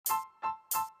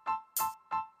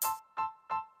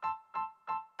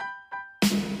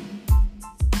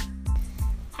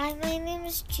Hi, my name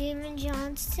is Jamin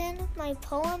Johnston. My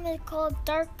poem is called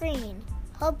Dark Green.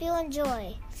 Hope you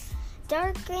enjoy.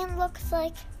 Dark green looks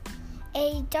like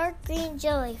a dark green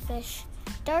jellyfish.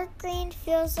 Dark green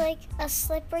feels like a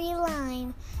slippery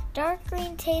lime. Dark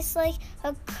green tastes like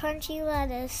a crunchy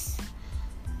lettuce.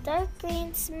 Dark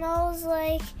green smells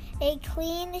like a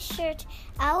clean shirt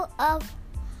out of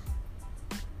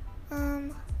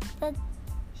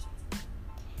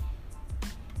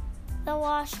the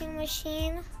washing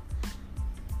machine.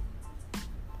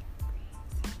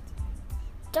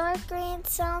 Dark green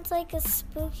sounds like a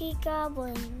spooky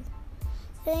goblin.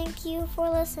 Thank you for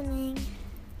listening.